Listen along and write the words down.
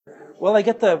While I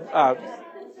get the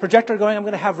projector going, I'm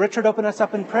going to have Richard open us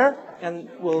up in prayer, and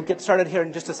we'll get started here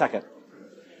in just a second.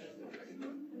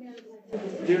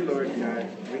 Dear Lord God,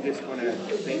 we just want to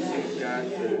thank you,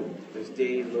 God, for this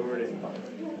day, Lord,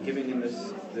 and giving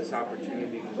us this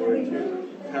opportunity, Lord, to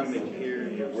come and hear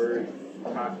your word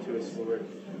talk to us, Lord.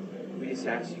 We just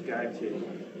ask you, God, to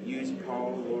use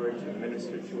Paul, Lord, to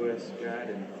minister to us,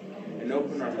 God, and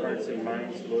open our hearts and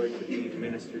minds, Lord, to be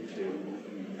ministered to.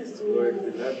 Lord,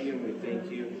 we love you and we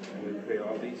thank you, and we pray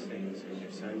all these things in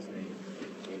your Son's name.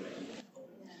 Amen.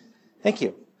 Thank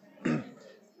you.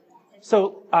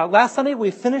 So last Sunday we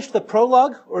finished the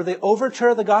prologue, or the overture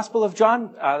of the Gospel of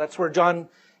John. That's where John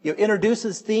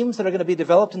introduces themes that are going to be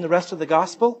developed in the rest of the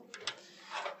Gospel.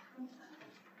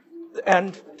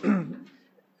 And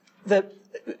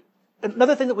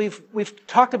another thing that we've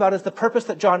talked about is the purpose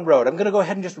that John wrote. I'm going to go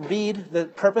ahead and just read the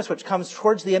purpose, which comes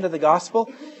towards the end of the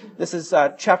Gospel. This is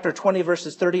chapter 20,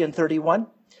 verses 30 and 31.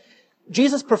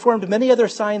 Jesus performed many other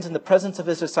signs in the presence of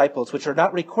his disciples, which are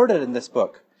not recorded in this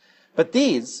book. But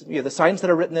these, the signs that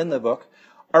are written in the book,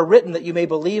 are written that you may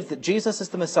believe that Jesus is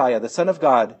the Messiah, the Son of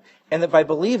God, and that by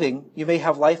believing you may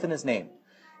have life in his name.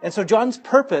 And so John's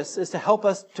purpose is to help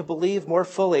us to believe more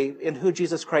fully in who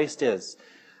Jesus Christ is.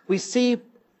 We see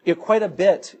quite a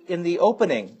bit in the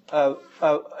opening of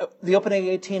the opening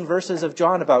 18 verses of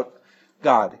John about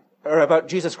God, or about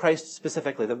Jesus Christ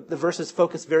specifically. The verses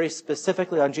focus very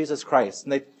specifically on Jesus Christ,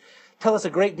 and they tell us a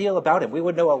great deal about him. We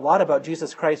would know a lot about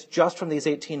Jesus Christ just from these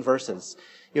 18 verses.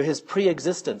 His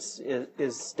pre-existence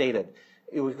is stated.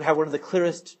 We have one of the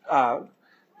clearest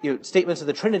statements of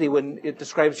the Trinity when it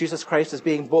describes Jesus Christ as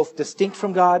being both distinct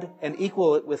from God and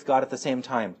equal with God at the same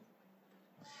time.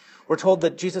 We're told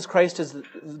that Jesus Christ is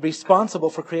responsible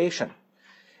for creation,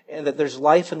 and that there's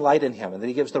life and light in him, and that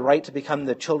he gives the right to become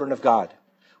the children of God.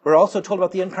 We're also told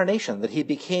about the incarnation, that he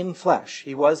became flesh.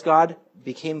 He was God,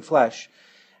 became flesh,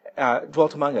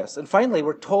 dwelt among us. And finally,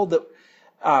 we're told that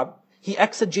he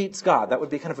exegetes God. That would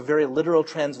be kind of a very literal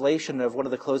translation of one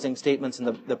of the closing statements in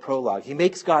the prologue. He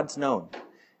makes God's known.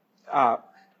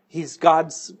 He's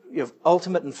God's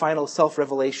ultimate and final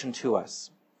self-revelation to us.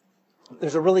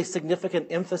 There's a really significant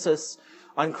emphasis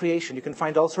on creation. You can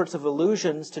find all sorts of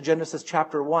allusions to Genesis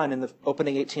chapter 1 in the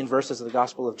opening 18 verses of the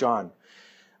Gospel of John.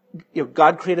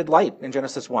 God created light in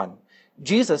Genesis 1.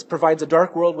 Jesus provides a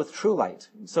dark world with true light.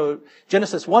 So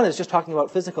Genesis 1 is just talking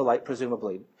about physical light,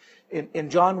 presumably. In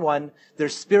John 1,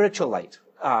 there's spiritual light.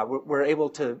 We're able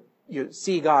to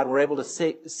see God. We're able to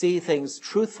see things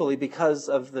truthfully because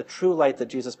of the true light that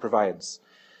Jesus provides.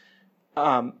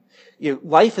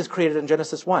 Life is created in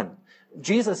Genesis 1.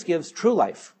 Jesus gives true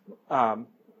life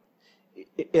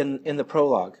in the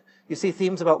prologue. You see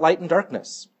themes about light and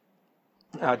darkness,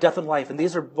 death and life, and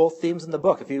these are both themes in the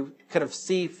book. If you kind of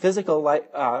see physical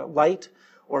light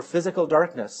or physical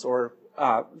darkness or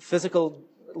physical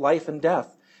life and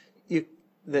death,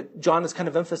 that John is kind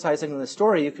of emphasizing in the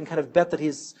story, you can kind of bet that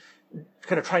he's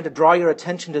kind of trying to draw your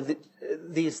attention to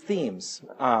these themes.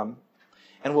 And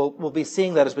we'll be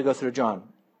seeing that as we go through John.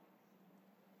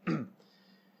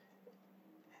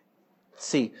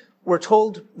 See, we're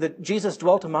told that Jesus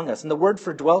dwelt among us. And the word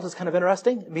for dwelt is kind of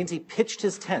interesting. It means he pitched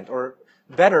his tent, or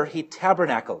better, he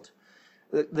tabernacled.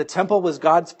 The temple was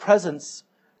God's presence,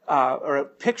 or a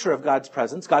picture of God's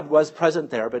presence. God was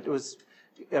present there, but it was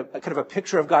kind of a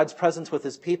picture of God's presence with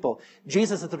his people.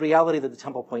 Jesus is the reality that the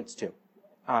temple points to.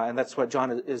 And that's what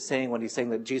John is saying when he's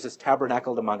saying that Jesus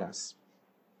tabernacled among us.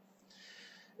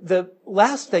 The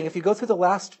last thing, if you go through the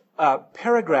last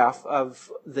paragraph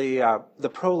of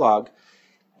the prologue,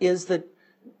 is that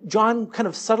John kind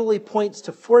of subtly points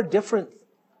to 4 different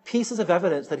pieces of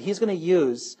evidence that he's going to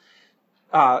use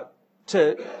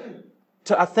to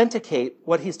authenticate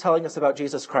what he's telling us about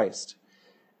Jesus Christ.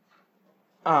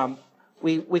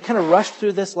 We kind of rushed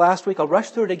through this last week. I'll rush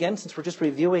through it again since we're just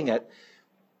reviewing it.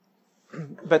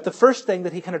 But the first thing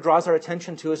that he kind of draws our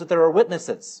attention to is that there are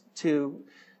witnesses to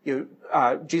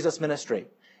Jesus' ministry.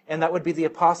 And that would be the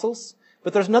apostles.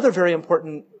 But there's another very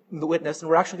important witness, and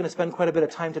we're actually going to spend quite a bit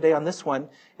of time today on this one,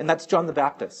 and that's John the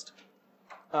Baptist.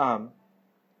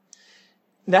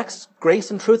 Next,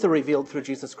 grace and truth are revealed through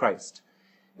Jesus Christ.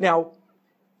 Now,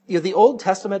 the Old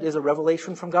Testament is a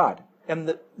revelation from God,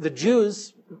 and the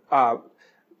Jews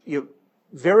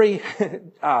very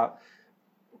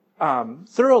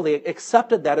thoroughly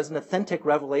accepted that as an authentic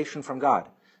revelation from God.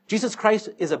 Jesus Christ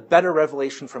is a better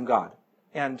revelation from God,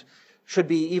 and should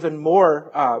be even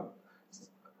more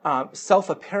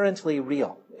self-apparently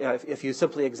real, if you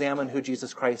simply examine who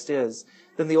Jesus Christ is,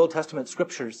 than the Old Testament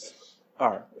scriptures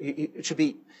are. It should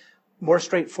be more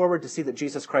straightforward to see that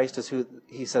Jesus Christ is who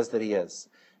he says that he is,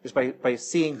 just by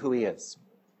seeing who he is.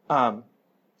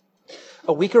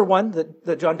 A weaker one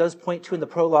that John does point to in the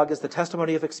prologue is the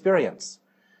testimony of experience.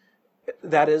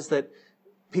 That is, that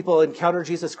people encounter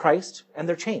Jesus Christ and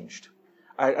they're changed.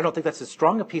 I don't think that's as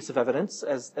strong a piece of evidence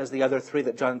as the other three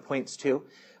that John points to,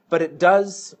 but it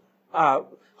does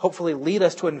hopefully lead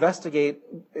us to investigate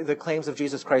the claims of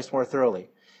Jesus Christ more thoroughly.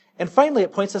 And finally,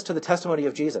 it points us to the testimony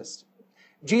of Jesus.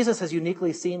 Jesus has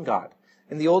uniquely seen God.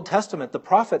 In the Old Testament, the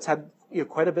prophets had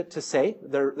quite a bit to say.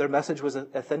 Their message was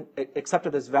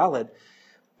accepted as valid,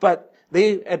 but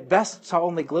they at best saw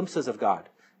only glimpses of God.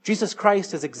 Jesus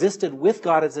Christ has existed with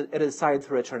God at his side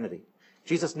through eternity.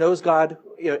 Jesus knows God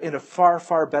in a far,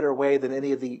 far better way than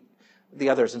any of the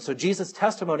others. And so Jesus'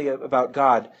 testimony about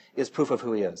God is proof of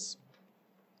who he is.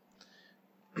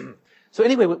 So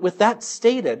anyway, with that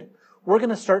stated, we're going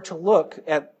to start to look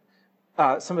at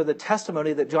some of the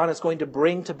testimony that John is going to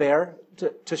bring to bear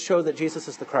to show that Jesus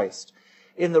is the Christ.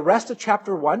 In the rest of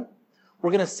chapter 1,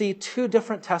 we're going to see two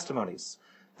different testimonies.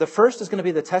 The first is going to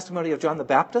be the testimony of John the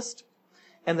Baptist,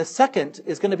 and the second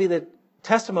is going to be the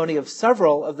testimony of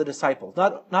several of the disciples.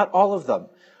 Not all of them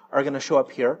are going to show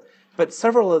up here, but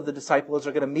several of the disciples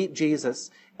are going to meet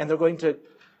Jesus, and they're going to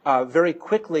very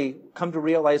quickly come to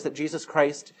realize that Jesus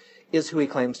Christ is who he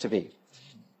claims to be.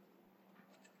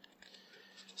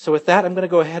 So with that, I'm going to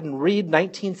go ahead and read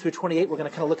 19 through 28. We're going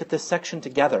to kind of look at this section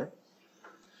together.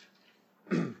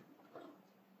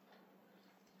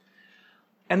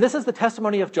 And this is the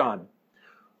testimony of John.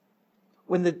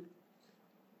 When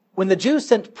the Jews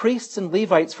sent priests and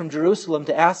Levites from Jerusalem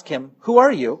to ask him, "Who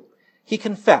are you?" he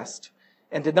confessed,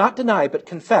 and did not deny, but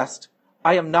confessed,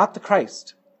 "I am not the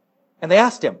Christ." And they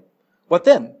asked him, "What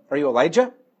then? Are you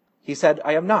Elijah?" He said,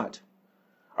 "I am not."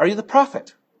 "Are you the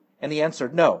prophet?" And he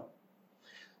answered, "No."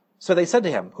 So they said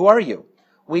to him, "Who are you?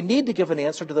 We need to give an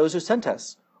answer to those who sent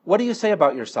us. What do you say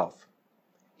about yourself?"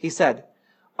 He said,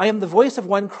 "I am the voice of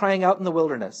one crying out in the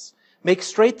wilderness, 'Make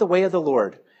straight the way of the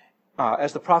Lord,'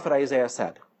 as the prophet Isaiah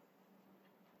said."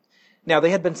 Now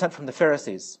they had been sent from the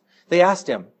Pharisees. They asked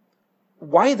him,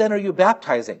 "Why then are you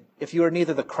baptizing, if you are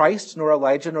neither the Christ, nor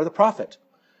Elijah, nor the prophet?"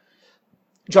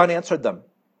 John answered them,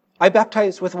 "I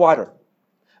baptize with water,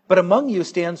 but among you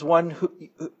stands one who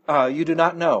you do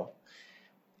not know,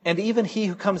 and even he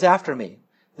who comes after me,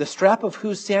 the strap of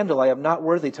whose sandal I am not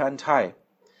worthy to untie."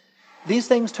 These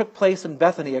things took place in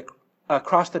Bethany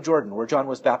across the Jordan, where John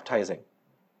was baptizing.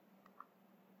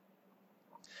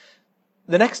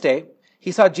 The next day,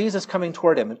 he saw Jesus coming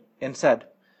toward him and said,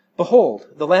 "Behold,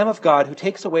 the Lamb of God who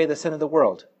takes away the sin of the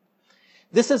world.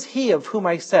 This is he of whom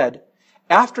I said,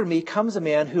 'After me comes a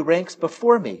man who ranks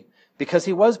before me, because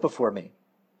he was before me.'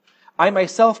 I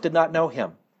myself did not know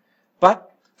him,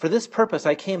 but for this purpose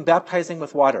I came baptizing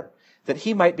with water, that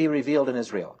he might be revealed in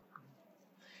Israel."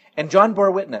 And John bore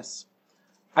witness,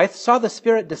 "I saw the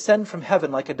Spirit descend from heaven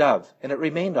like a dove, and it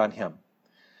remained on him.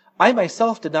 I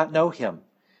myself did not know him,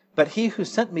 but he who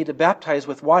sent me to baptize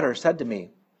with water said to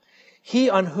me, 'He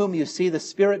on whom you see the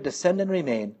Spirit descend and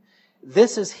remain,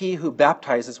 this is he who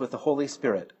baptizes with the Holy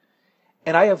Spirit.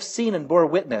 And I have seen and bore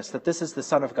witness that this is the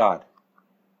Son of God.'"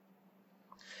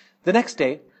 The next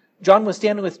day, John was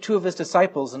standing with two of his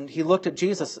disciples, and he looked at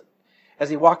Jesus as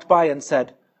he walked by and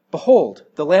said, "Behold,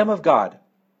 the Lamb of God."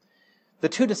 The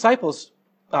two disciples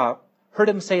heard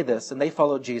him say this, and they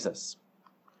followed Jesus.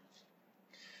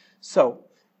 So,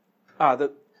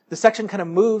 the section kind of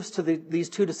moves to these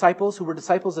two disciples who were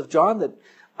disciples of John that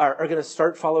are going to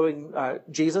start following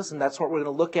Jesus, and that's what we're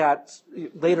going to look at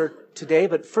later today.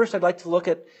 But first, I'd like to look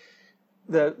at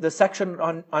the section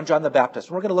on John the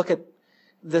Baptist. We're going to look at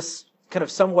this kind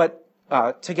of somewhat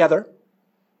together.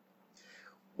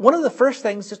 One of the first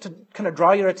things, just to kind of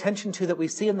draw your attention to, that we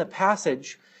see in the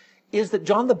passage is that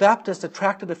John the Baptist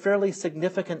attracted a fairly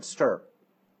significant stir.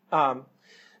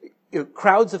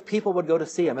 Crowds of people would go to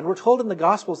see him. And we're told in the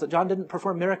Gospels that John didn't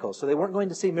perform miracles. So they weren't going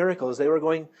to see miracles. They were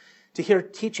going to hear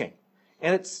teaching.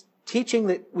 And it's teaching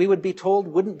that we would be told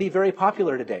wouldn't be very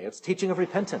popular today. It's teaching of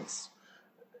repentance,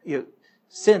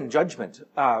 sin, judgment.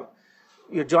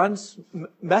 John's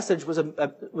message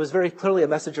was very clearly a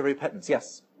message of repentance.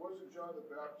 Yes? Wasn't John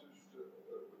the Baptist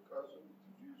a cousin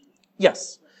to Jesus?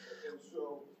 Yes. And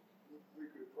so we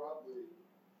could probably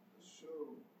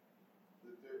assume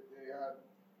that they had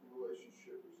a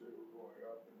relationship as they were growing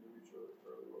up and knew each other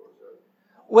fairly well. Is that?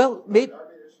 Well, maybe. I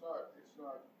mean, it's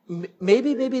not.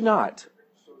 Maybe not.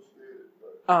 So stated,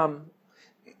 but.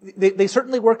 They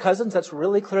certainly were cousins. That's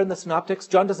really clear in the Synoptics.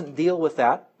 John doesn't deal with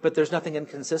that, but there's nothing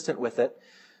inconsistent with it.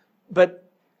 But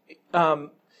John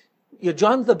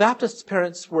the Baptist's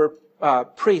parents were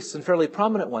priests and fairly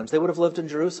prominent ones. They would have lived in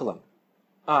Jerusalem.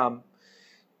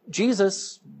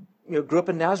 Jesus grew up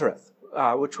in Nazareth.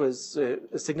 which was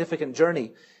a significant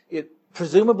journey.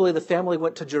 Presumably the family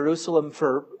went to Jerusalem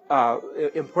for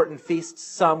important feasts.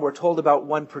 Some were told about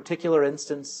one particular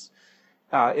instance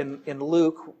in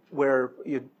Luke where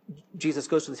Jesus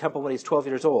goes to the temple when he's 12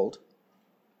 years old.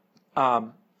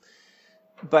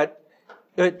 But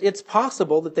it's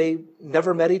possible that they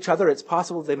never met each other. It's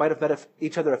possible they might have met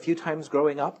each other a few times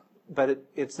growing up, but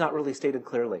it's not really stated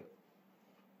clearly.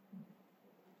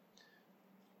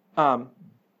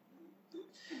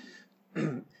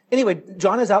 Anyway,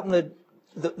 John is out in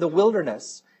the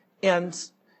wilderness, and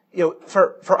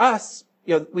for us,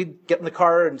 we'd get in the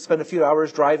car and spend a few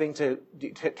hours driving can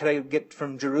I get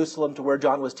from Jerusalem to where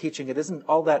John was teaching? It isn't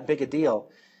all that big a deal.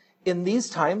 In these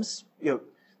times,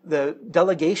 the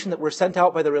delegation that were sent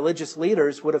out by the religious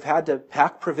leaders would have had to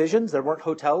pack provisions. There weren't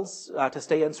hotels to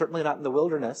stay in, certainly not in the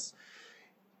wilderness.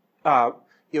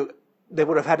 They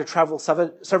would have had to travel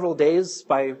several days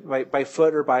by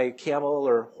foot or by camel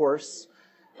or horse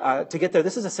to get there.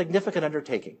 This is a significant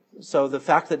undertaking. So the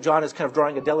fact that John is kind of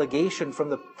drawing a delegation from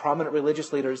the prominent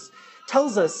religious leaders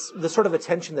tells us the sort of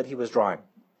attention that he was drawing.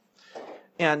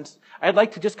 And I'd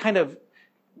like to just kind of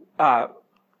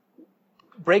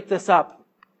break this up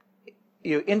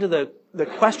into the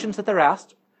questions that they're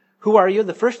asked. Who are you?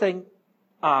 The first thing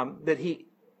that he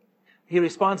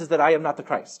responds is that I am not the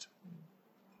Christ.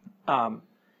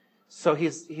 So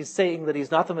he's saying that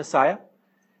he's not the Messiah.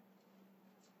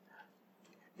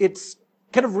 It's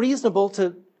kind of reasonable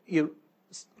to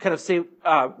kind of say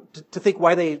to think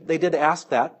why they did ask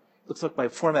that. Looks like my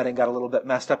formatting got a little bit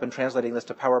messed up in translating this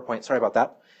to PowerPoint. Sorry about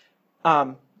that.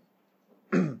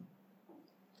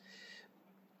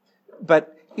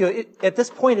 But at this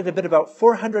point, it had been about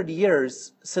 400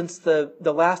 years since the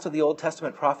last of the Old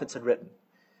Testament prophets had written.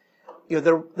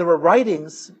 There were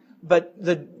writings, but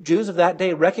the Jews of that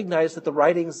day recognized that the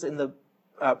writings in the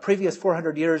previous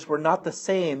 400 years were not the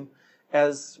same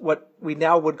as what we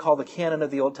now would call the canon of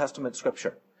the Old Testament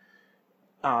Scripture.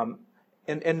 And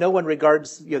no one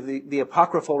regards the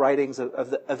apocryphal writings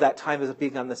of that time as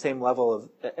being on the same level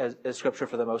as Scripture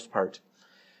for the most part.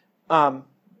 And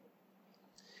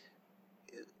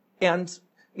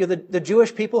the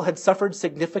Jewish people had suffered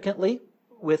significantly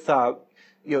with kind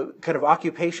of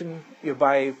occupation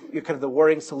by kind of the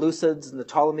warring Seleucids and the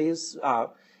Ptolemies. A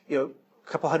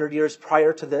couple hundred years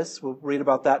prior to this, we'll read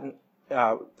about that.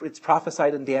 It's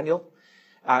prophesied in Daniel,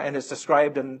 and it's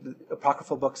described in the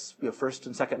apocryphal books, First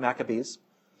and Second Maccabees.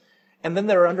 And then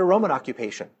they're under Roman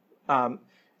occupation.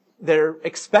 They're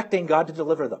expecting God to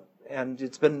deliver them, and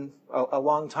it's been a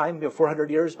long time. 400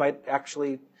 years might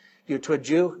actually, to a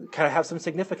Jew, kind of have some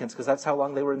significance because that's how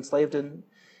long they were enslaved in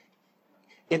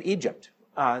Egypt.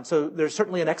 And so there's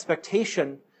certainly an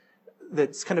expectation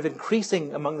that's kind of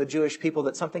increasing among the Jewish people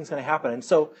that something's going to happen. And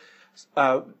so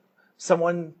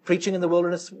someone preaching in the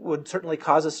wilderness would certainly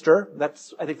cause a stir.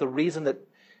 That's, I think, the reason that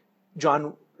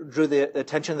John drew the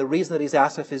attention, the reason that he's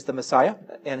asked if he's the Messiah,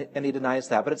 and he denies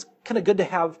that. But it's kind of good to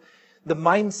have the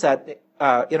mindset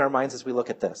in our minds as we look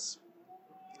at this.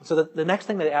 So the next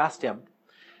thing they asked him,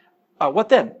 what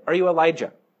then? Are you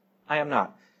Elijah? I am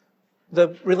not.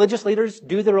 The religious leaders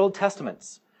do their Old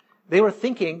Testaments. They were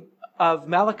thinking of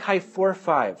Malachi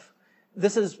 4:5.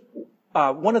 This is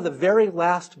one of the very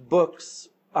last books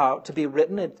to be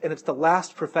written, and it's the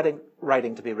last prophetic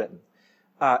writing to be written.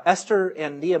 Esther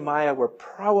and Nehemiah were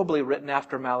probably written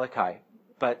after Malachi,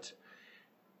 but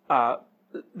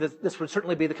this would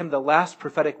certainly be the last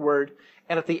prophetic word.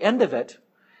 And at the end of it,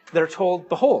 they're told,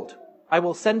 "Behold, I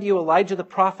will send you Elijah the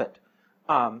prophet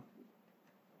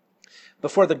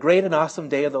before the great and awesome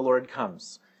day of the Lord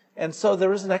comes." And so there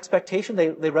was an expectation,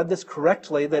 they read this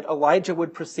correctly, that Elijah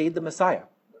would precede the Messiah.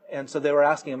 And so they were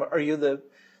asking him, are you the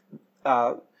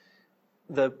kind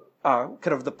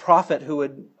of the prophet who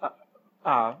would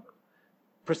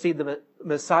precede the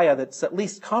Messiah that's at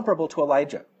least comparable to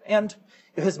Elijah? And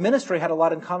his ministry had a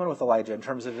lot in common with Elijah in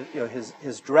terms of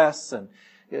his dress and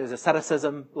his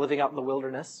asceticism, living out in the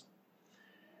wilderness.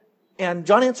 And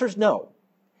John answers no.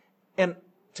 And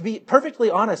to be perfectly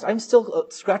honest, I'm still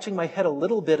scratching my head a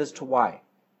little bit as to why.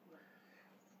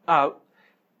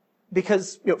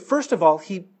 Because, first of all,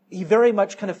 he very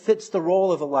much kind of fits the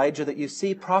role of Elijah that you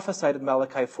see prophesied in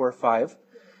Malachi 4:5.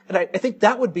 And I think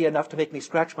that would be enough to make me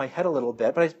scratch my head a little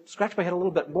bit. But I scratch my head a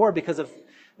little bit more because of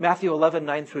Matthew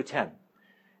 11:9 through 10.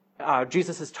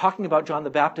 Jesus is talking about John the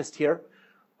Baptist here.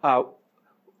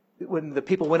 When the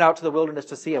people went out to the wilderness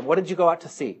to see him, what did you go out to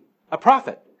see? A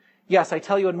prophet. Yes, I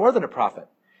tell you, and more than a prophet.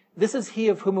 This is he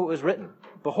of whom it was written.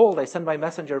 Behold, I send my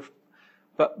messenger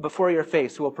before your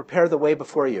face, who will prepare the way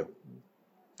before you.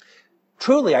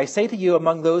 Truly, I say to you,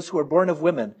 among those who are born of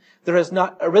women, there has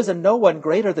not arisen no one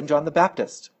greater than John the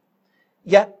Baptist.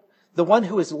 Yet the one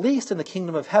who is least in the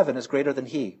kingdom of heaven is greater than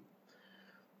he.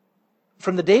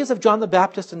 From the days of John the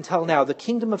Baptist until now, the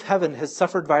kingdom of heaven has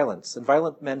suffered violence, and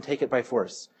violent men take it by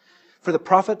force. For the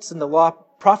prophets and the law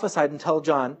prophesied until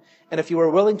John, and if you are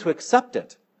willing to accept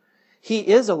it, he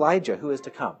is Elijah who is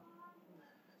to come.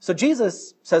 So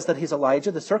Jesus says that he's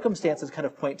Elijah. The circumstances kind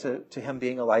of point to him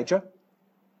being Elijah.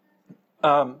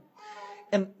 And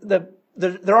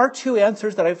there are two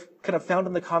answers that I've kind of found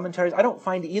in the commentaries. I don't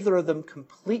find either of them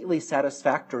completely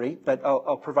satisfactory, but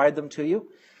I'll provide them to you.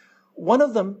 One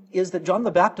of them is that John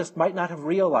the Baptist might not have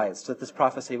realized that this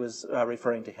prophecy was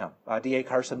referring to him. D.A.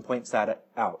 Carson points that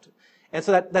out. And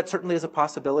so that certainly is a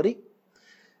possibility.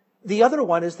 The other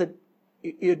one is that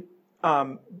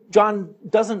John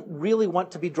doesn't really want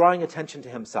to be drawing attention to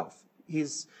himself.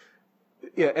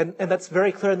 And that's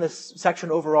very clear in this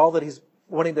section overall, that he's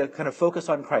wanting to kind of focus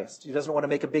on Christ. He doesn't want to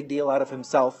make a big deal out of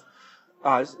himself.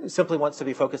 Simply wants to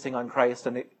be focusing on Christ,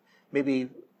 and maybe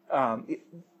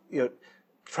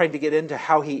trying to get into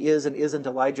how he is and isn't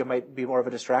Elijah might be more of a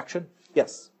distraction.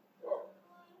 Yes. Well,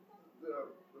 the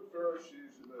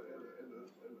Pharisees and the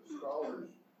scholars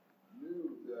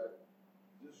knew that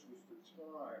this was the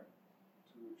time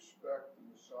to expect the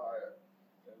Messiah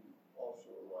and also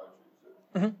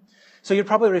Elijah. Mm-hmm. So you're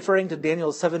probably referring to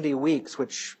Daniel's 70 weeks,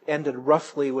 which ended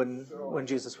roughly when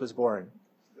Jesus was born.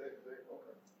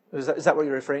 Okay. Is that what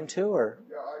you're referring to, or?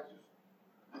 Yeah, I just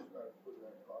put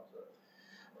that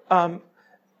in context.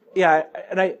 Yeah,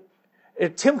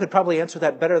 and Tim could probably answer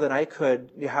that better than I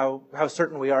could. How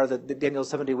certain we are that Daniel's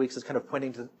 70 weeks is kind of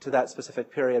pointing to that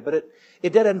specific period, but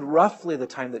it did end roughly the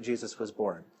time that Jesus was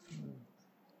born.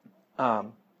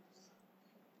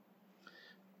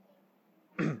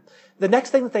 The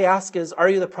next thing that they ask is, are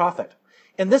you the prophet?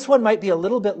 And this one might be a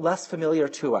little bit less familiar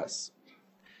to us.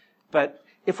 But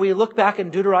if we look back in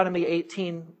Deuteronomy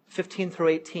 18:15 through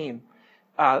 18,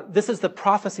 this is the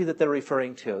prophecy that they're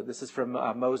referring to. This is from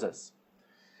Moses.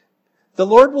 The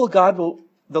Lord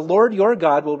your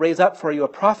God will raise up for you a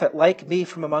prophet like me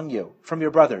from among you, from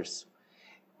your brothers.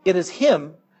 It is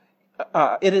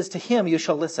to him you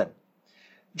shall listen.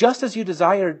 Just as you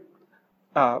desired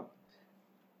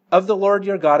of the Lord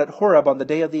your God at Horeb on the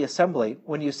day of the assembly,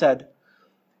 when you said,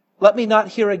 let me not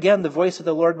hear again the voice of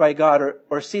the Lord my God,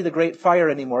 or see the great fire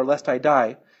anymore, lest I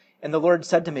die. And the Lord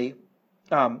said to me,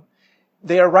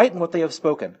 they are right in what they have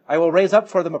spoken. I will raise up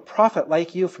for them a prophet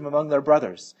like you from among their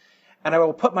brothers, and I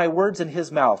will put my words in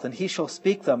his mouth, and he shall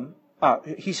speak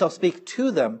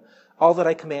to them all that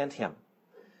I command him.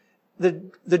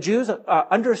 The Jews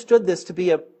understood this to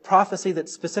be a prophecy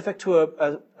that's specific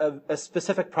to a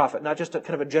specific prophet, not just a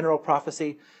kind of a general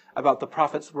prophecy about the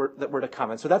prophets that were to come.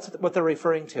 And so that's what they're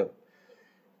referring to.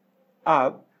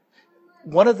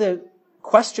 One of the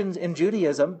questions in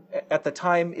Judaism at the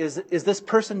time is this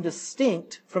person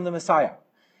distinct from the Messiah?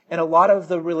 And a lot of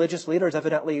the religious leaders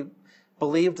evidently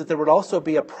believed that there would also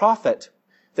be a prophet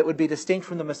that would be distinct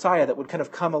from the Messiah that would kind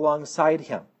of come alongside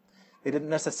him. They didn't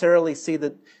necessarily see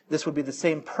that this would be the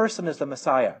same person as the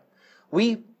Messiah.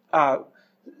 We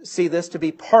see this to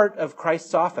be part of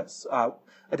Christ's office. A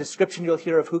description you'll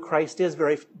hear of who Christ is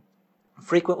very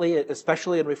frequently,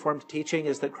 especially in Reformed teaching,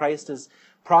 is that Christ is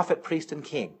prophet, priest, and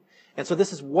king. And so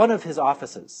this is one of his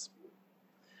offices.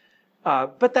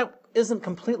 But that isn't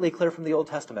completely clear from the Old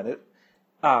Testament.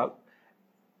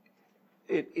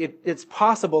 It's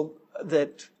possible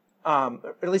that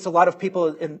at least a lot of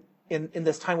people in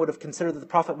this time would have considered that the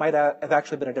prophet might have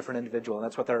actually been a different individual, and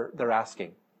that's what they're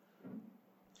asking.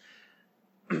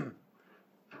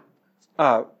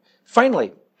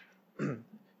 Finally,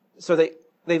 so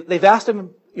they've asked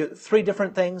him three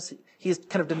different things. He's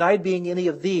kind of denied being any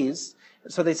of these.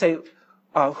 So they say,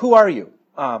 who are you?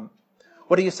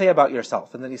 What do you say about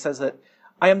yourself? And then he says that,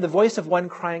 I am the voice of one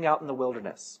crying out in the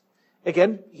wilderness.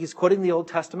 Again, he's quoting the Old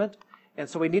Testament, and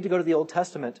so we need to go to the Old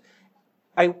Testament.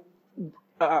 I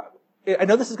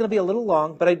know this is going to be a little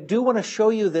long, but I do want to show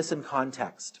you this in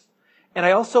context. And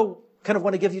I also kind of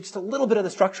want to give you just a little bit of the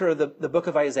structure of the book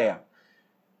of Isaiah.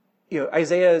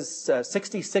 Isaiah is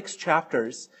 66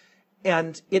 chapters,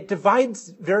 and it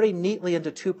divides very neatly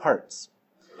into two parts.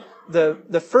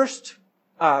 The first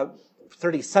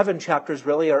 37 chapters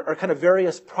really are kind of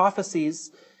various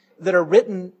prophecies that are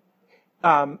written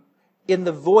in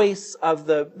the voice of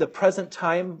the present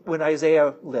time when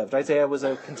Isaiah lived. Isaiah was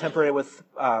a contemporary with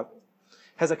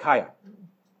Hezekiah.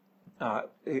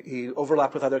 He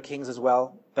overlapped with other kings as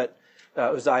well, but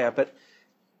Uzziah. But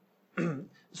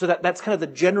so that's kind of the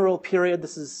general period.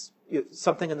 This is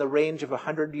something in the range of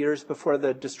 100 years before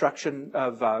the destruction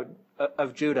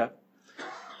of Judah.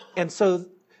 And so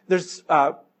there's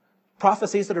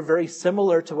prophecies that are very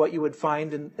similar to what you would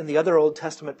find in the other Old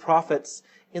Testament prophets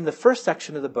in the first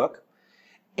section of the book.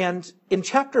 And in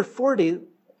chapter 40,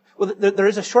 well, there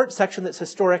is a short section that's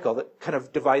historical that kind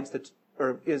of divides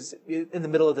or is in the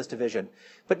middle of this division.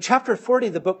 But chapter 40,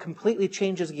 the book completely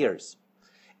changes gears.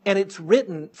 And it's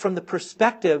written from the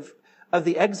perspective of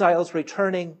the exiles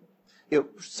returning,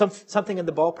 something in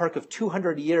the ballpark of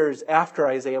 200 years after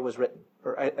Isaiah was written,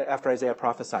 or after Isaiah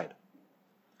prophesied.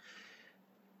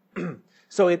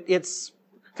 So it's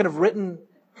kind of written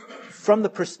from the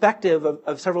perspective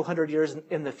of several hundred years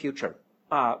in the future.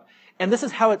 And this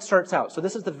is how it starts out. So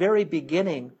this is the very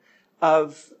beginning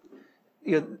of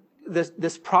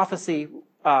this prophecy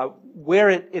where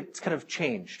it's kind of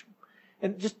changed.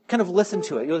 And just kind of listen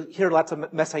to it. You'll hear lots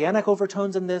of messianic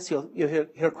overtones in this. You'll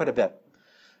hear quite a bit.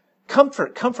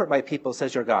 Comfort, comfort my people,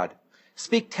 says your God.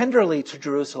 Speak tenderly to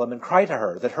Jerusalem and cry to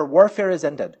her that her warfare is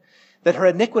ended, that her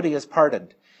iniquity is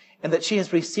pardoned, and that she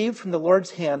has received from the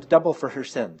Lord's hand double for her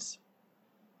sins.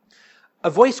 A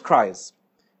voice cries,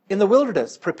 in the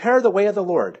wilderness, prepare the way of the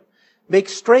Lord. Make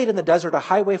straight in the desert a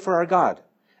highway for our God.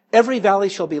 Every valley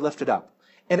shall be lifted up,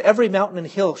 and every mountain and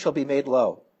hill shall be made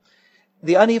low.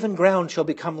 The uneven ground shall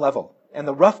become level, and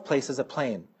the rough places a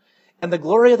plain. And the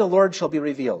glory of the Lord shall be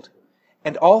revealed,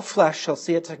 and all flesh shall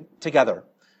see it together.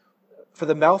 For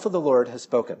the mouth of the Lord has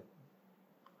spoken.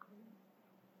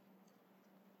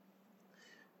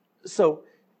 So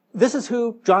this is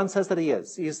who John says that he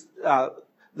is. He's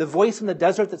the voice in the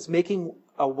desert that's making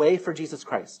a way for Jesus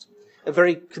Christ.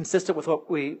 Very consistent with what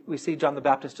we see John the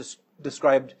Baptist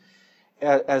described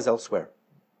as elsewhere.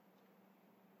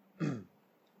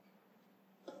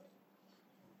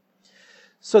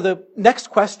 So the next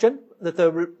question that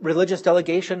the religious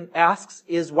delegation asks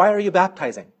is, why are you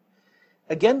baptizing?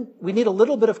 Again, we need a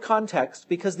little bit of context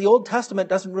because the Old Testament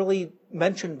doesn't really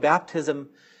mention baptism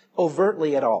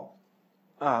overtly at all.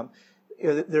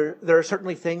 There are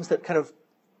certainly things that kind of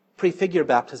prefigure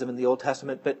baptism in the Old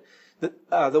Testament, but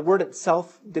the word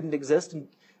itself didn't exist. And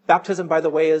baptism, by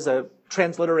the way, is a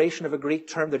transliteration of a Greek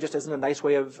term. There just isn't a nice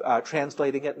way of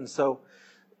translating it, and so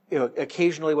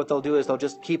occasionally what they'll do is they'll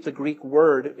just keep the Greek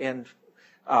word and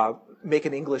make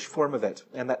an English form of it.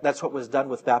 And that's what was done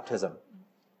with baptism.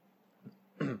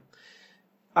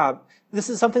 This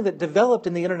is something that developed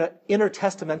in the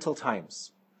intertestamental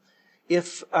times.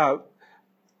 If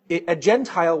a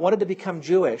Gentile wanted to become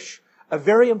Jewish, a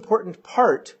very important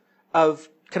part of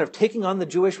kind of taking on the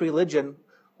Jewish religion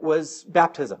was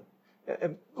baptism.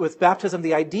 With baptism,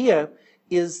 the idea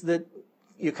is that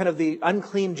the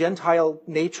unclean Gentile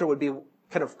nature would be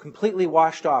kind of completely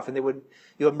washed off, and they would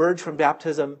emerge from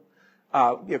baptism,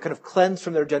 kind of cleansed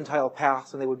from their Gentile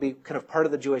past, and they would be kind of part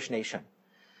of the Jewish nation.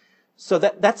 So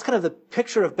that's kind of the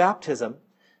picture of baptism.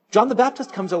 John the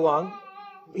Baptist comes along,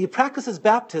 he practices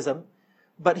baptism,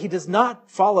 but he does not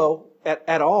follow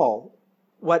at all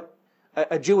what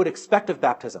a Jew would expect of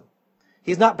baptism.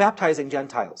 He's not baptizing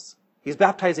Gentiles. He's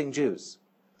baptizing Jews.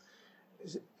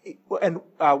 And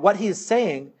what he's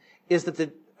saying is that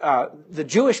the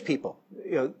Jewish people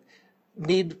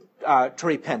need to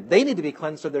repent. They need to be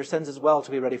cleansed of their sins as well to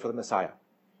be ready for the Messiah.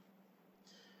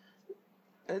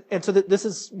 And so this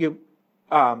is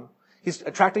he's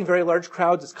attracting very large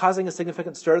crowds. It's causing a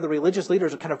significant stir. The religious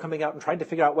leaders are kind of coming out and trying to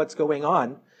figure out what's going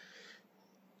on.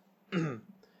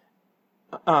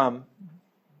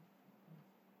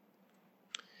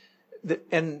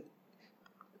 And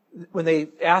when they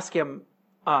ask him,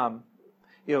 why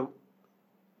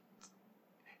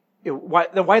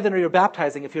then are you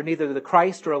baptizing if you're neither the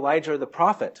Christ or Elijah or the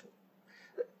prophet?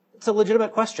 It's a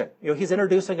legitimate question. He's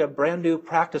introducing a brand new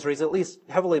practice, or he's at least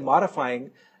heavily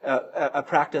modifying a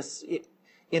practice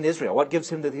in Israel. What gives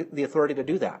him the authority to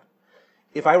do that?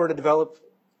 If I were to develop,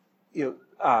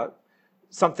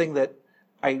 something that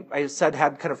I said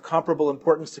had kind of comparable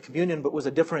importance to communion, but was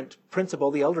a different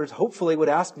principle, the elders hopefully would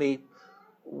ask me,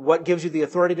 what gives you the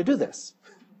authority to do this?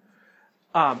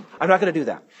 I'm not going to do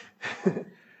that.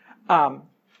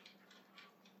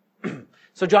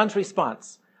 So John's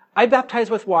response, I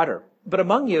baptize with water, but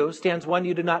among you stands one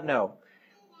you do not know,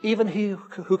 even he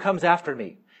who comes after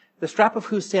me, the strap of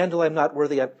whose sandal I am not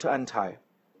worthy to untie.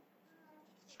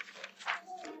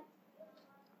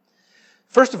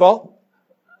 First of all,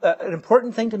 an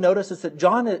important thing to notice is that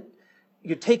John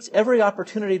takes every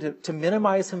opportunity to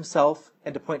minimize himself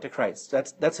and to point to Christ.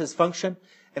 That's his function,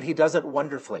 and he does it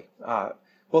wonderfully,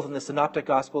 both in the Synoptic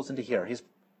Gospels and to here. He's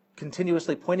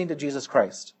continuously pointing to Jesus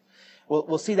Christ.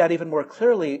 We'll see that even more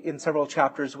clearly in several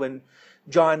chapters when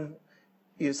John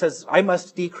says, I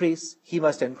must decrease, he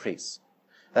must increase.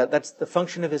 That's the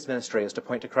function of his ministry, is to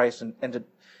point to Christ and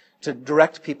to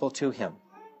direct people to him.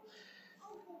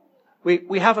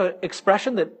 We have an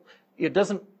expression that it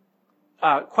doesn't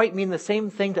quite mean the same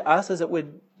thing to us as it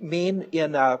would mean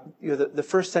in the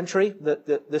first century,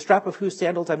 the strap of whose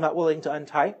sandals I'm not willing to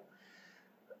untie.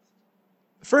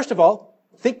 First of all,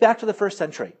 think back to the first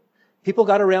century. People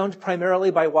got around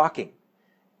primarily by walking,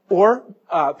 or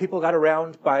people got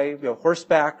around by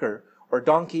horseback or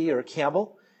donkey or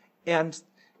camel, and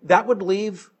that would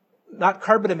leave not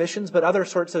carbon emissions but other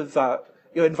sorts of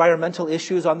environmental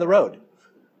issues on the road.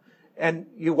 And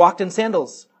you walked in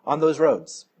sandals on those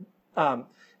roads.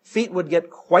 Feet would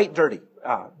get quite dirty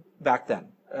back then,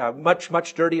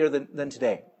 much dirtier than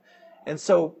today. And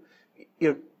so,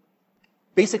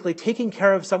 basically taking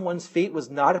care of someone's feet was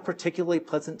not a particularly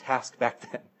pleasant task back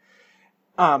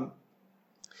then.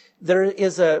 There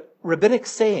is a rabbinic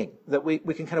saying that we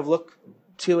can kind of look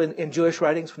to in Jewish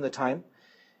writings from the time.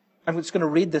 I'm just going to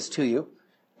read this to you.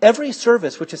 Every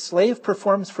service which a slave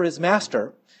performs for his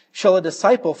master shall a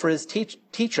disciple for his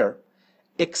teacher,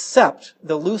 except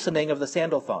the loosening of the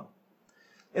sandal thong.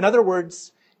 In other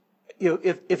words,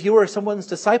 if you were someone's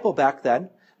disciple back then,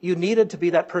 you needed to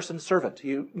be that person's servant.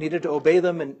 You needed to obey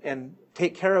them and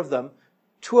take care of them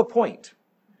to a point.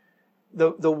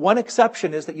 The one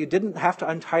exception is that you didn't have to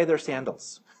untie their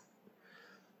sandals.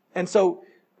 And so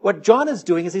what John is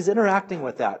doing is he's interacting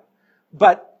with that.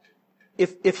 But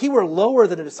if he were lower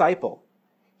than a disciple,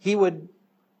 he would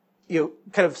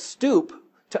kind of stoop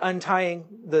to untying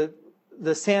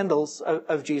the sandals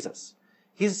of Jesus.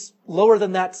 He's lower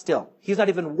than that still. He's not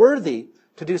even worthy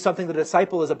to do something the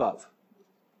disciple is above.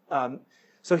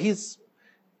 So he's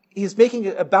making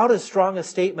about as strong a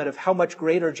statement of how much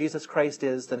greater Jesus Christ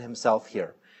is than himself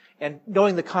here. And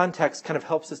knowing the context kind of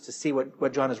helps us to see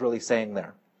what John is really saying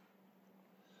there.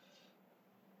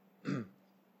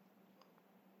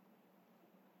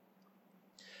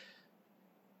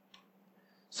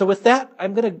 So with that,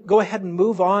 I'm going to go ahead and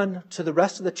move on to the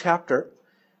rest of the chapter.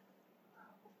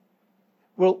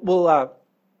 We'll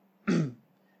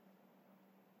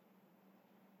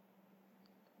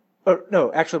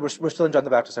no, actually, we're still in John the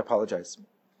Baptist. I apologize.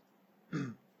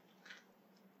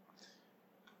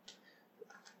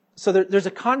 So there's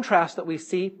a contrast that we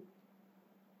see.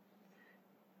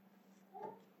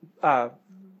 My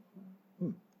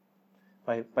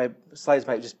slides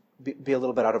might just be a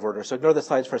little bit out of order, so ignore the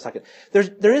slides for a second.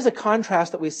 There is a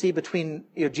contrast that we see between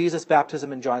Jesus'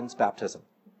 baptism and John's baptism.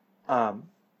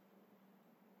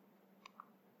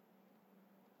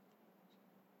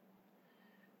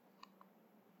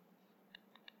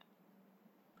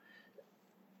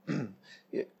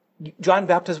 John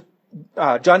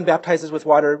baptizes with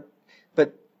water,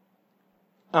 but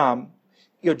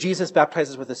Jesus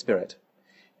baptizes with the Spirit.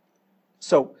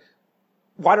 So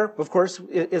water, of course,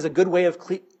 is a good way of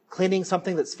cleaning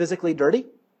something that's physically dirty,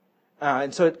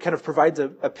 and so it kind of provides a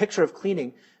picture of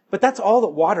cleaning. But that's all that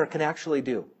water can actually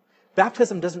do.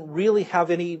 Baptism doesn't really have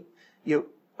any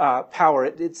power.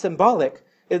 It's symbolic,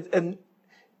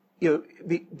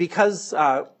 because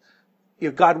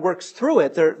God works through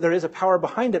it. There is a power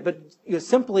behind it, but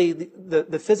simply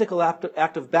the physical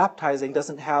act of baptizing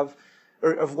doesn't have,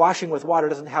 or of washing with water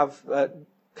doesn't have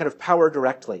kind of power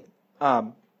directly.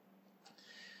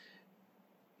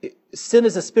 Sin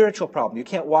is a spiritual problem. You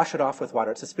can't wash it off with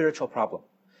water. It's a spiritual problem.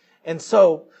 And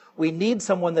so we need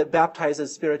someone that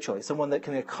baptizes spiritually, someone that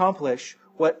can accomplish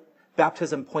what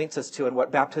baptism points us to and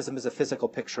what baptism is a physical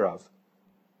picture of.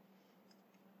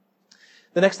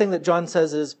 The next thing that John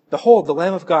says is, "Behold, the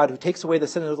Lamb of God who takes away the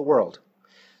sin of the world."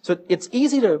 So it's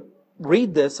easy to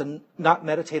read this and not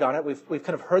meditate on it. We've kind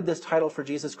of heard this title for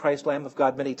Jesus Christ, Lamb of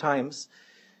God, many times.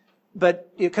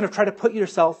 But you kind of try to put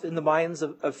yourself in the minds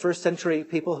of first century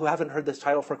people who haven't heard this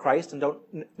title for Christ and don't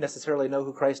necessarily know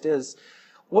who Christ is.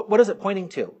 What is it pointing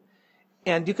to?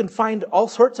 And you can find all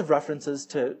sorts of references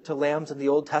to lambs in the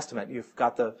Old Testament. You've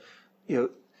got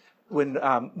when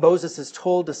Moses is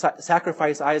told to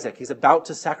sacrifice Isaac, he's about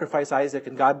to sacrifice Isaac,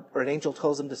 and God or an angel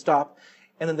tells him to stop.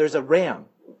 And then there's a ram,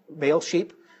 male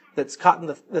sheep, that's caught in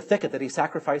the thicket that he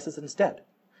sacrifices instead.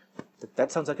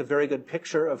 That sounds like a very good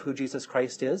picture of who Jesus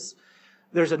Christ is.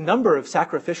 There's a number of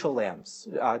sacrificial lambs,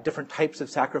 different types of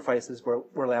sacrifices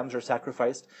where lambs are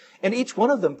sacrificed. And each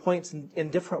one of them points in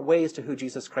different ways to who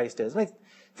Jesus Christ is. And I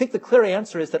think the clear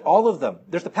answer is that all of them,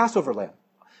 there's the Passover lamb,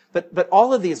 but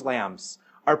all of these lambs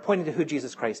are pointing to who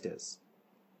Jesus Christ is.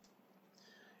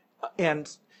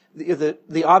 And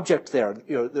the object there,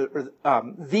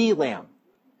 the lamb.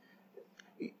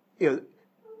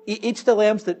 Each of the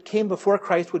lambs that came before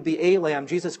Christ would be a lamb.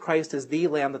 Jesus Christ is the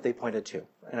lamb that they pointed to.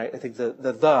 And I think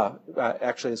the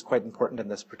actually is quite important in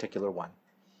this particular one.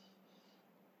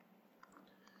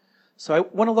 So I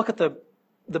want to look at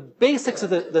the basics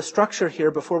of the structure here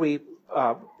before we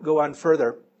go on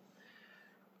further.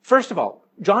 First of all,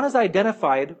 John is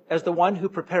identified as the one who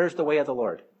prepares the way of the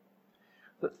Lord.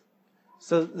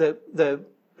 So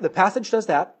the passage does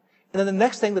that. And then the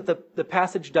next thing that the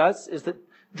passage does is that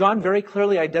John very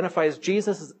clearly identifies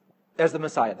Jesus as the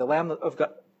Messiah, the Lamb of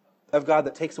God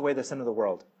that takes away the sin of the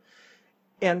world.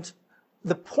 And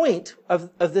the point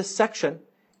of this section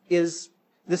is,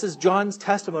 this is John's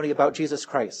testimony about Jesus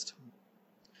Christ.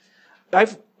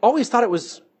 I've always thought it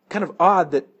was kind of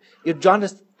odd that John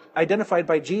is identified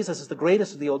by Jesus as the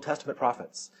greatest of the Old Testament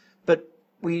prophets. But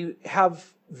we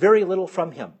have very little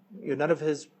from him. None of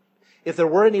his, if there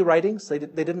were any writings, they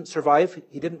didn't survive.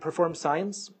 He didn't perform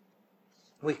signs.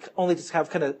 We only just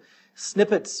have kind of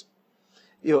snippets,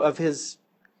 of his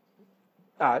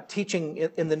teaching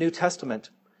in the New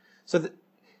Testament. So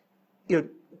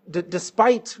that,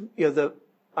 despite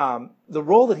the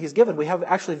role that he's given, we have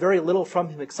actually very little from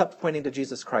him except pointing to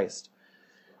Jesus Christ.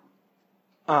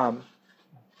 On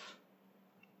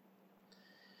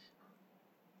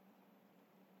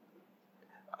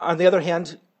the other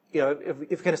hand,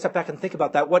 if you kind of step back and think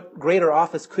about that, what greater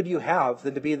office could you have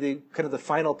than to be the kind of the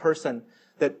final person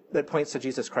that points to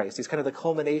Jesus Christ? He's kind of the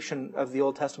culmination of the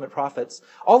Old Testament prophets,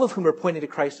 all of whom are pointing to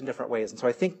Christ in different ways. And so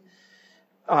I think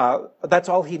that's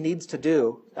all he needs to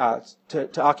do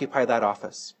to occupy that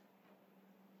office.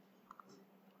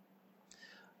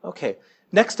 Okay,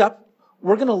 next up,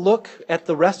 we're going to look at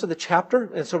the rest of the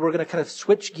chapter, and so we're going to kind of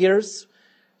switch gears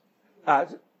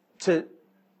to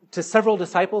several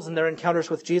disciples and their encounters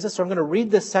with Jesus. So I'm going to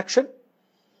read this section.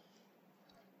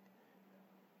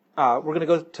 We're going to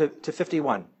go to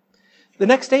 51. The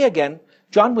next day again,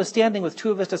 John was standing with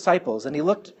two of his disciples, and he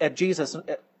looked at Jesus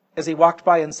as he walked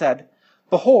by and said,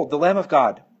 "Behold, the Lamb of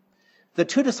God." The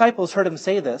two disciples heard him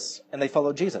say this, and they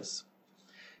followed Jesus.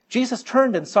 Jesus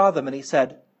turned and saw them, and he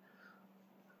said,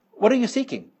 "What are you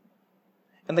seeking?"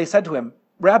 And they said to him,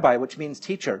 "Rabbi," which means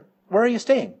teacher, "where are you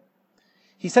staying?"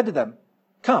 He said to them,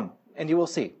 "Come, and you will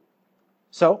see."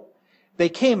 So they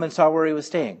came and saw where he was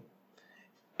staying.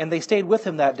 And they stayed with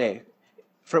him that day,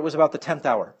 for it was about the 10th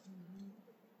hour.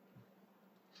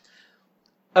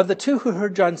 Of the two who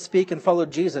heard John speak and followed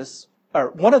Jesus,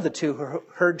 or one of the two who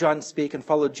heard John speak and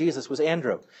followed Jesus was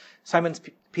Andrew, Simon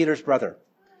Peter's brother.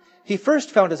 He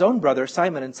first found his own brother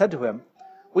Simon and said to him,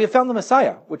 "We have found the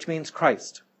Messiah," which means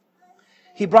Christ.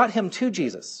 He brought him to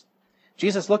Jesus.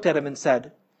 Jesus looked at him and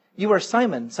said, "You are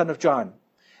Simon, son of John.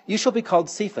 You shall be called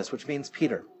Cephas," which means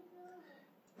Peter.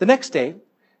 The next day,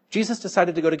 Jesus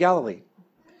decided to go to Galilee.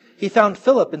 He found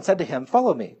Philip and said to him,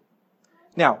 "Follow me."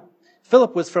 Now,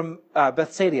 Philip was from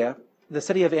Bethsaida, the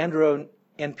city of Andrew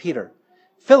and Peter.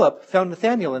 Philip found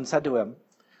Nathanael and said to him,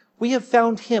 "We have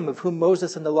found him of whom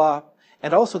Moses and the law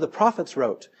and also the prophets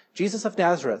wrote, Jesus of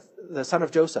Nazareth, the son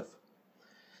of Joseph."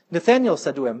 Nathanael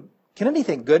said to him, "Can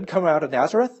anything good come out of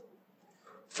Nazareth?"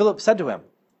 Philip said to him,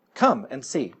 "Come and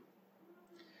see."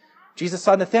 Jesus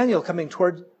saw Nathanael coming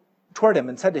toward him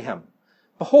and said to him,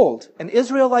 "Behold, an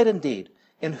Israelite indeed,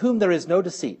 in whom there is no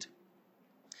deceit."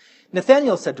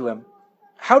 Nathanael said to him,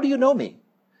 "How do you know me?"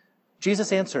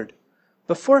 Jesus answered,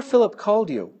 "Before Philip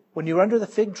called you, when you were under the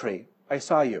fig tree, I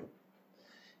saw you."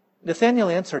 Nathanael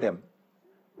answered him,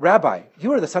 "Rabbi,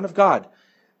 you are the Son of God.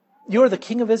 You are the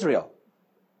King of Israel."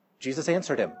 Jesus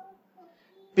answered him,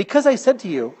 "Because I said to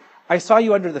you, I saw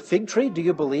you under the fig tree, do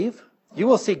you believe? You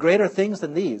will see greater things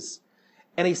than these."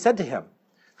 And he said to him,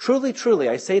 "Truly, truly,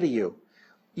 I say to you,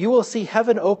 you will see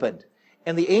heaven opened,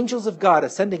 and the angels of God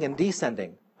ascending and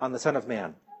descending on the Son of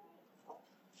Man."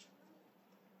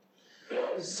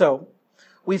 So,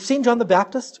 we've seen John the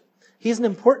Baptist. He's an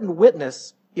important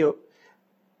witness,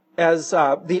 as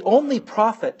the only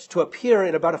prophet to appear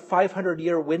in about a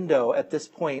 500-year window at this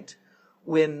point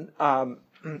when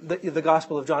the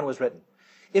Gospel of John was written.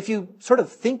 If you sort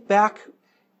of think back,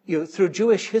 through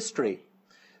Jewish history,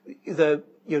 the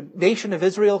nation of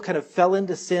Israel kind of fell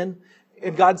into sin,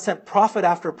 and God sent prophet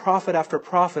after prophet after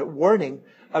prophet warning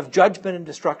of judgment and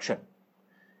destruction.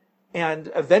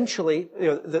 And eventually,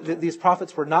 these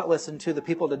prophets were not listened to. The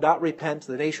people did not repent.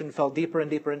 The nation fell deeper and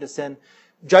deeper into sin.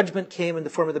 Judgment came in the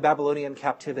form of the Babylonian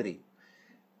captivity.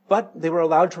 But they were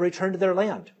allowed to return to their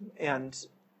land. And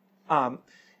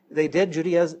they did.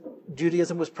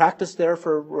 Judaism was practiced there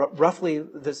for roughly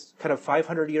this kind of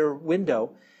 500-year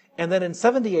window. And then in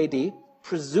 70 AD,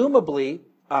 presumably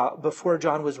before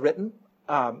John was written,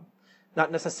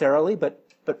 not necessarily,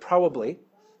 but probably,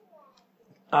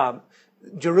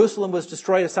 Jerusalem was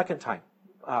destroyed a second time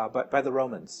by the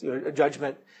Romans. A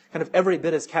judgment kind of every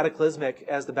bit as cataclysmic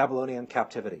as the Babylonian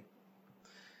captivity.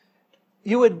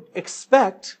 You would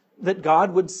expect, that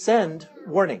God would send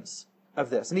warnings of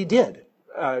this, and he did.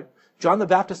 John the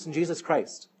Baptist and Jesus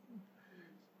Christ.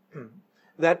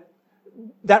 That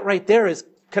right there is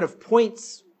kind of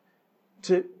points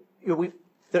to,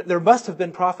 there must have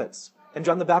been prophets, and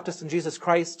John the Baptist and Jesus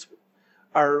Christ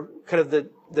are kind of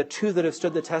the two that have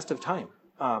stood the test of time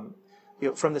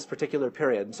from this particular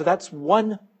period. And so that's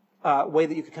one way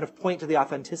that you could kind of point to the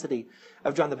authenticity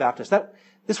of John the Baptist.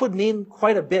 This would mean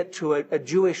quite a bit to a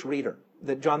Jewish reader,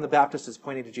 that John the Baptist is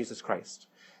pointing to Jesus Christ.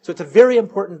 So it's a very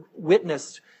important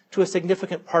witness to a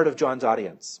significant part of John's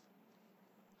audience.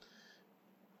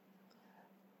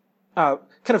 Kind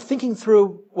of thinking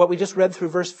through what we just read through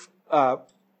verse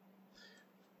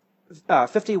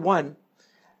 51,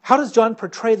 how does John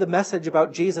portray the message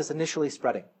about Jesus initially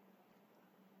spreading?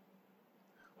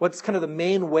 What's kind of the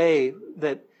main way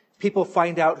that people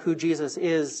find out who Jesus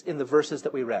is in the verses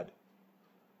that we read?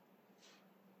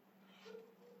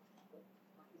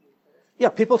 Yeah,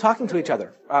 people talking to each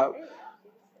other.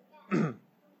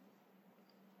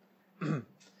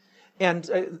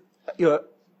 And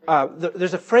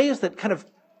there's a phrase that kind of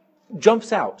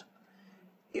jumps out.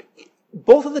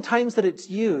 Both of the times that it's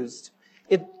used,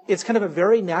 it's kind of a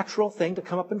very natural thing to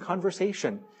come up in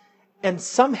conversation. And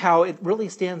somehow it really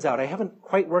stands out. I haven't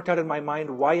quite worked out in my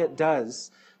mind why it does,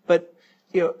 but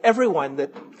everyone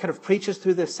that kind of preaches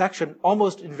through this section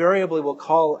almost invariably will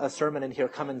call a sermon in here,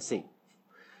 "Come and see."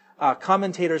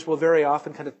 Commentators will very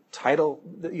often kind of title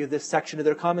this section of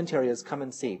their commentary as "Come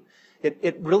and see."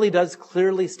 It really does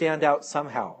clearly stand out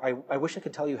somehow. I wish I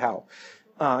could tell you how.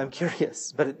 I'm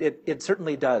curious, but it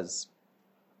certainly does.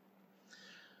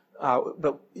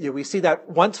 But we see that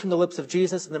once from the lips of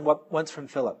Jesus and then once from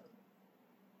Philip.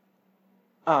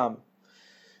 And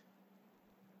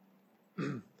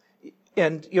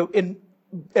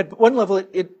at one level,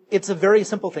 it's a very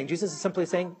simple thing. Jesus is simply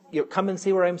saying, "Come and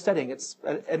see where I'm studying." It's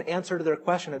an answer to their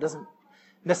question. It doesn't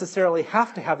necessarily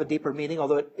have to have a deeper meaning,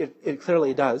 although it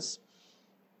clearly does.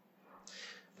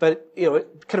 But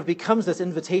it kind of becomes this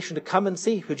invitation to come and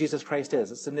see who Jesus Christ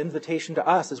is. It's an invitation to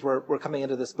us as we're coming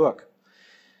into this book.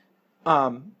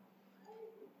 And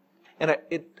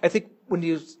I think when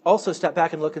you also step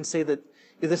back and look and say that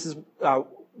this is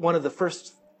one of the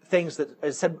first things that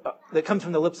is said that comes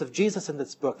from the lips of Jesus in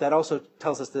this book, that also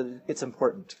tells us that it's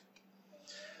important.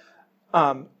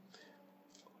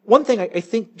 One thing I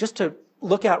think just to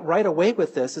look at right away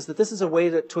with this is that this is a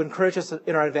way to encourage us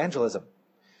in our evangelism.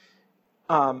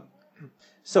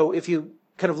 So if you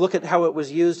kind of look at how it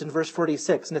was used in verse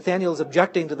 46, Nathanael is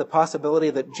objecting to the possibility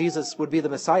that Jesus would be the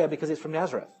Messiah because he's from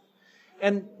Nazareth.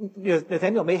 And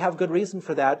Nathanael may have good reason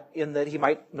for that, in that he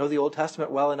might know the Old Testament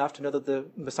well enough to know that the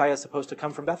Messiah is supposed to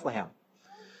come from Bethlehem.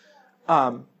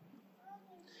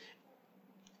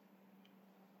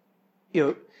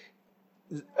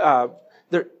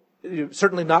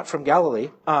 Certainly not from Galilee.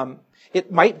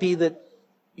 It might be that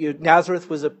Nazareth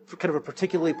was a kind of a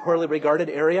particularly poorly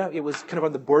regarded area. It was kind of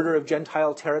on the border of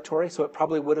Gentile territory, so it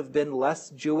probably would have been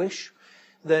less Jewish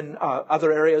than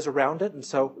other areas around it, and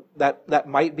so that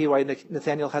might be why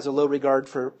Nathanael has a low regard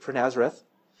for Nazareth.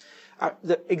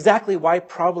 Exactly why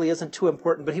probably isn't too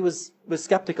important, but he was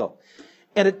skeptical.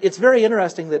 And it's very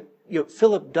interesting that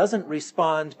Philip doesn't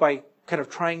respond by kind of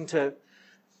trying to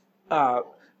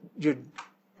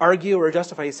argue or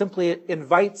justify. He simply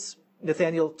invites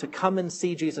Nathanael to come and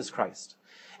see Jesus Christ.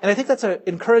 And I think that's an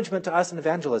encouragement to us in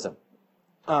evangelism.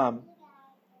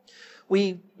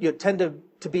 We tend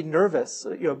to be nervous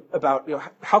about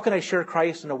how can I share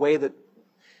Christ in a way that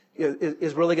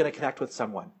is really going to connect with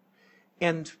someone.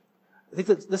 And I think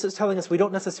that this is telling us we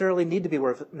don't necessarily need to be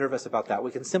nervous about that. We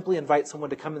can simply invite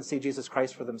someone to come and see Jesus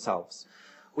Christ for themselves.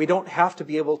 We don't have to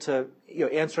be able to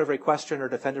answer every question or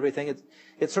defend everything.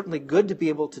 It's certainly good to be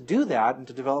able to do that and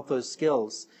to develop those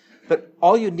skills. But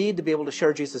all you need to be able to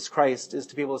share Jesus Christ is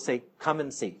to be able to say, "Come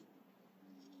and see."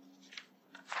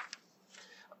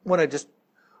 I want to just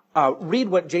read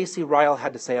what J.C. Ryle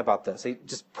had to say about this. He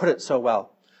just put it so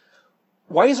well.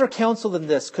 "Wiser counsel than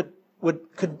this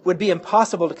would be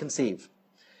impossible to conceive.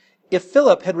 If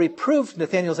Philip had reproved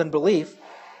Nathanael's unbelief,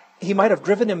 he might have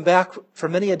driven him back for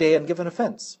many a day and given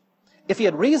offense. If he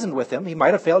had reasoned with him, he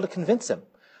might have failed to convince him,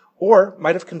 or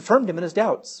might have confirmed him in his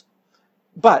doubts.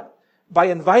 But by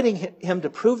inviting him to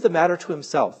prove the matter to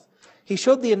himself, he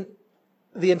showed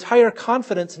the entire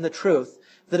confidence in the truth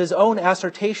that his own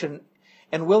assertion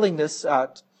and willingness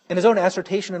to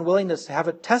have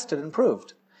it tested and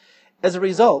proved. And the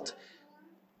result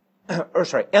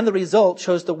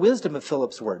shows the wisdom of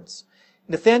Philip's words.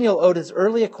 Nathanael owed his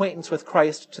early acquaintance with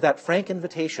Christ to that frank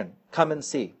invitation, "Come and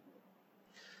see."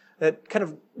 That kind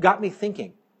of got me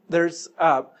thinking. There's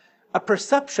a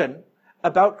perception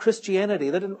about Christianity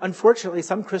that unfortunately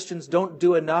some Christians don't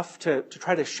do enough to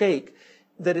try to shake,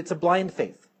 that it's a blind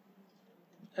faith.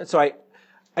 And so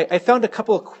I found a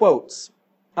couple of quotes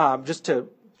just to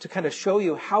kind of show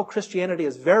you how Christianity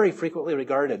is very frequently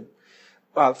regarded.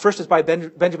 First is by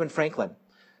Benjamin Franklin.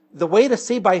 The way to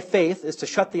see by faith is to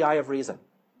shut the eye of reason.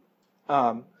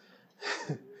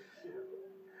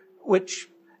 Which,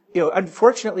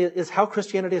 unfortunately is how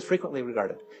Christianity is frequently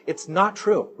regarded. It's not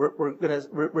true.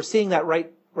 We're seeing that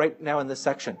right now in this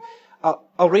section.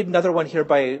 I'll read another one here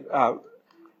by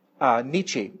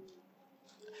Nietzsche.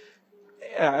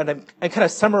 And I'm kind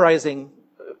of summarizing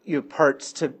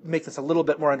parts to make this a little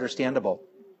bit more understandable.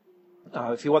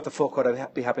 If you want the full quote,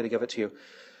 I'd be happy to give it to you.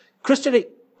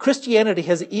 Christianity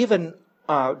has even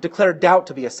declared doubt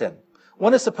to be a sin.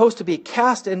 One is supposed to be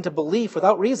cast into belief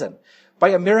without reason by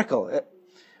a miracle.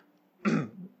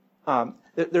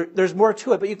 There's more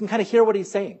to it, but you can kind of hear what he's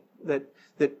saying, that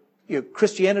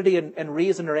Christianity and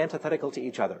reason are antithetical to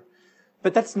each other.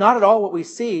 But that's not at all what we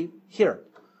see here.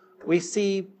 We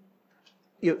see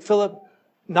Philip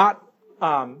not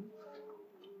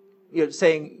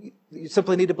saying you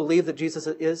simply need to believe that Jesus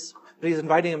is, but he's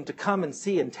inviting him to come and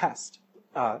see and test.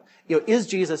 Is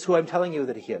Jesus who I'm telling you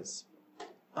that he is?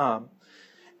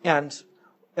 And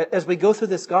as we go through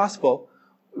this gospel,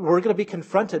 we're going to be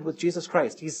confronted with Jesus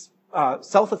Christ. He's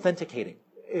self-authenticating.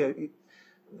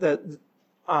 The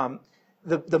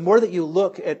more that you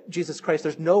look at Jesus Christ,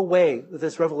 there's no way that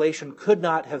this revelation could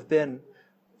not have been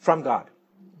from God.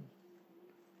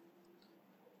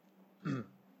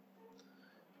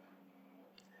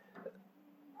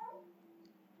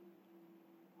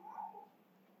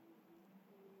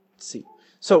 Let's see.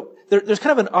 So there's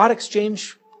kind of an odd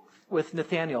exchange with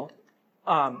Nathanael.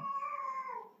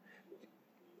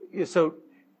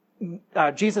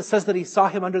 Jesus says that he saw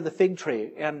him under the fig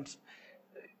tree, and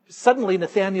suddenly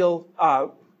Nathanael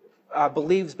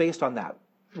believes based on that.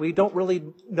 We don't really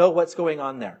know what's going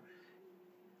on there.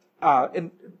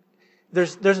 And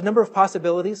there's a number of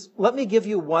possibilities. Let me give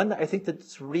you one. I think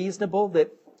that's reasonable,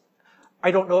 that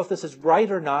I don't know if this is right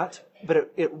or not,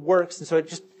 but it works. And so it's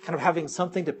just kind of having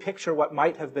something to picture what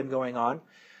might have been going on.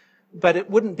 But it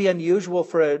wouldn't be unusual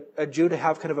for a Jew to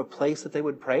have kind of a place that they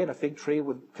would pray, and a fig tree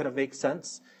would kind of make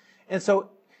sense. And so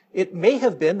it may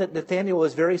have been that Nathanael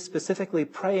was very specifically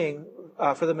praying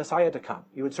for the Messiah to come.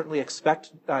 You would certainly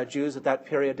expect Jews at that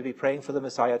period to be praying for the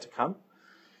Messiah to come.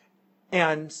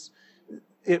 And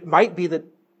it might be that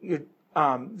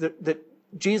that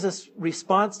Jesus'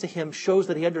 response to him shows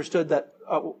that he understood that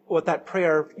what that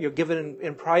prayer given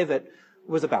in private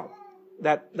was about.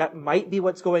 That might be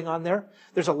what's going on there.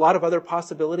 There's a lot of other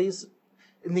possibilities.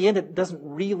 In the end, it doesn't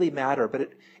really matter, but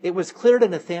it was clear to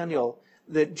Nathanael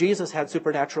that Jesus had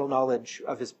supernatural knowledge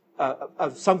of his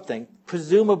of something,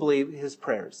 presumably his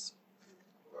prayers.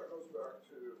 That goes back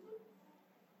to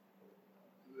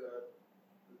that,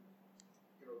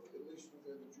 at least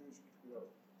within the Jewish,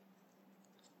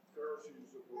 Pharisees,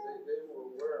 they were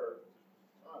aware at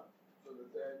the time. So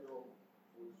Nathanael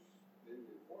was maybe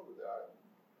informed of that.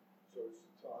 So it's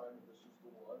the time, this is the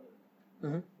one.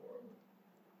 And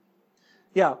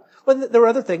Yeah. Well, there were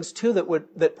other things too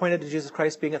that pointed to Jesus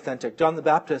Christ being authentic. John the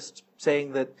Baptist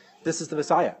saying that this is the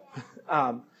Messiah.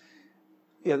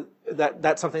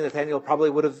 That's something Nathanael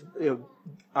probably would have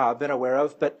been aware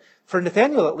of. But for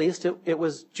Nathanael, at least, it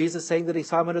was Jesus saying that he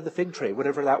saw him under the fig tree,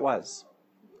 whatever that was.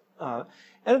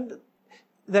 And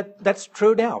that's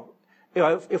true now.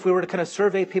 If we were to kind of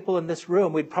survey people in this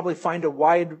room, we'd probably find a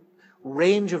wide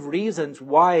range of reasons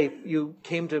why you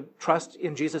came to trust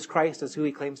in Jesus Christ as who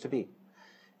he claims to be.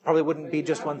 Probably wouldn't be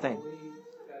just one thing. I believe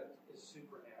that is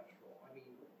supernatural. I mean,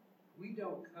 we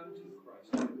don't come to Christ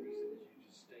for the reason that you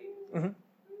just stated. Mm-hmm. And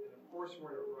of course,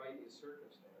 we're in a variety of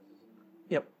circumstances. And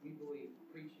Yep. we believe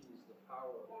preaching is the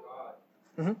power of God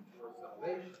Mm-hmm. for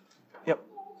salvation. Yep.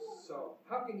 So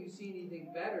how can you see anything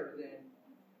better than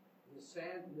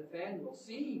Nathanael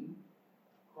seeing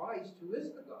Christ, who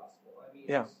is the gospel? I mean,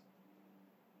 Yeah.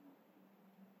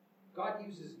 God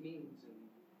uses means,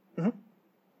 and Mm-hmm.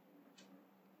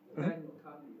 Nathanael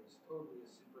coming is totally a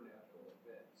supernatural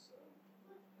event. So.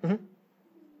 Mm-hmm.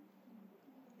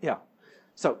 Yeah.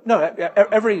 So no,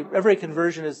 every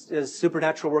conversion is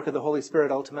supernatural work of the Holy Spirit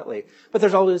ultimately, but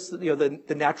there's always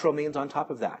the natural means on top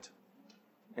of that.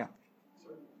 Yeah.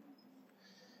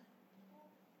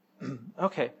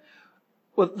 Okay.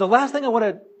 Well, the last thing I want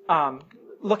to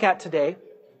look at today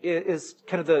is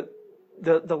kind of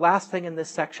the last thing in this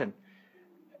section.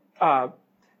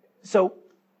 So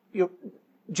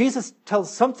Jesus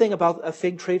tells something about a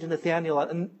fig tree to Nathanael,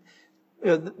 and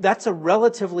that's a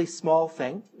relatively small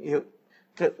thing.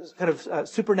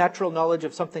 supernatural knowledge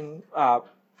of something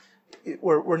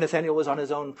where Nathanael was on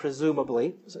his own,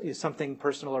 presumably, something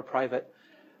personal or private.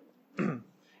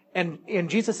 And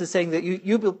Jesus is saying that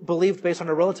you believed based on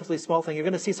a relatively small thing. You're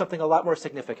going to see something a lot more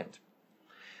significant.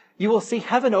 You will see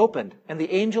heaven opened and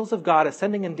the angels of God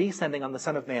ascending and descending on the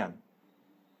Son of Man.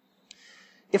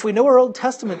 If we know our Old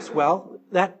Testaments well,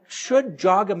 that should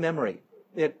jog a memory.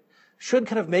 It should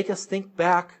kind of make us think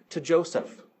back to Jacob.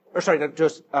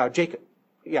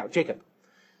 Yeah, Jacob.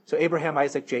 So Abraham,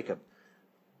 Isaac, Jacob.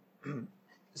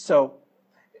 So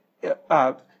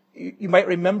you might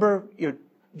remember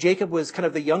Jacob was kind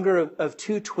of the younger of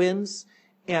two twins,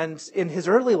 and in his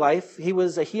early life, he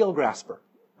was a heel grasper.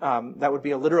 That would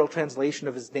be a literal translation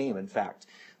of his name, in fact.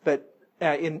 But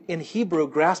in Hebrew,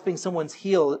 grasping someone's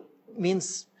heel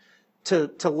means to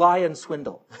lie and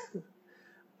swindle.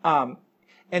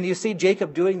 And you see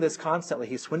Jacob doing this constantly.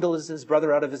 He swindles his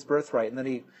brother out of his birthright, and then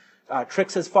he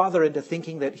tricks his father into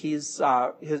thinking that he's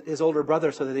his older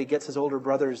brother so that he gets his older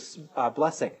brother's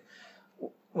blessing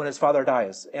when his father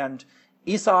dies. And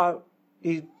Esau,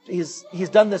 he's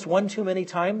done this one too many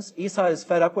times. Esau is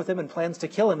fed up with him and plans to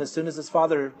kill him as soon as his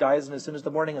father dies and as soon as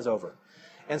the mourning is over.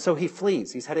 And so he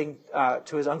flees. He's heading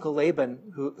to his uncle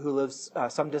Laban, who lives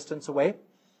some distance away.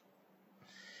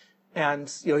 And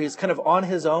he's kind of on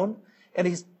his own, and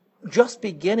he's just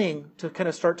beginning to kind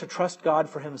of start to trust God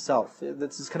for himself.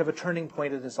 This is kind of a turning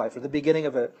point in his life, or the beginning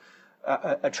of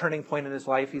a turning point in his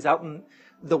life. He's out in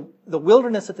the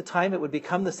wilderness at the time. It would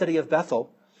become the city of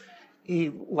Bethel.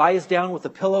 He lies down with a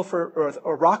pillow or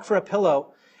a rock for a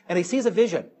pillow, and he sees a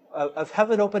vision of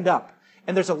heaven opened up.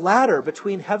 And there's a ladder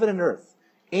between heaven and earth.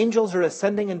 Angels are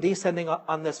ascending and descending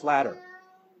on this ladder.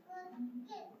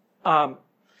 And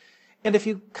if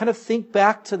you kind of think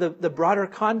back to the broader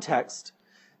context,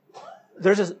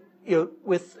 there's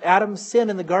with Adam's sin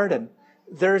in the garden,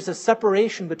 there's a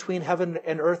separation between heaven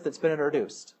and earth that's been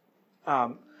introduced.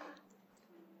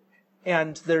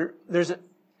 And there's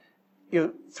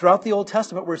throughout the Old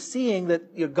Testament, we're seeing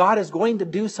that God is going to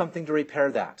do something to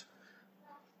repair that.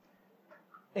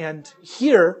 And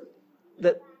here,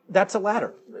 that's a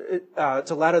ladder.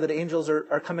 It's a ladder that angels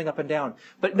are coming up and down.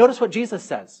 But notice what Jesus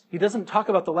says. He doesn't talk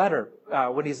about the ladder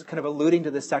when he's kind of alluding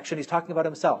to this section. He's talking about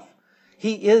himself.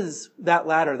 He is that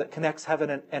ladder that connects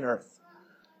heaven and earth.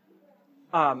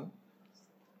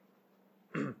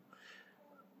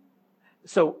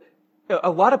 So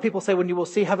a lot of people say when you will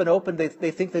see heaven open, they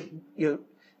think that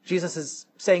Jesus is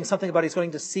saying something about he's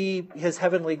going to see his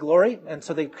heavenly glory, and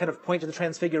so they kind of point to the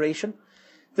transfiguration.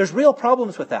 There's real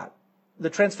problems with that. The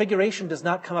transfiguration does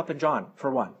not come up in John, for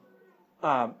one.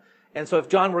 And so if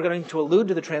John were going to allude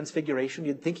to the transfiguration,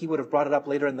 you'd think he would have brought it up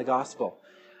later in the gospel.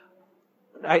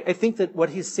 I think that what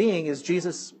he's seeing is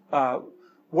Jesus'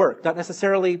 work, not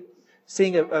necessarily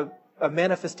seeing a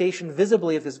manifestation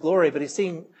visibly of his glory, but he's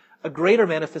seeing a greater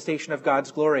manifestation of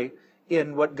God's glory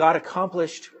in what God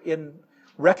accomplished in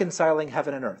reconciling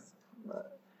heaven and earth.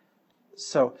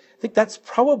 So I think that's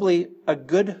probably a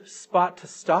good spot to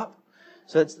stop.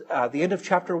 So it's the end of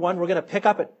chapter 1. We're going to pick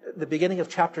up at the beginning of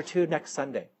chapter 2 next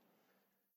Sunday.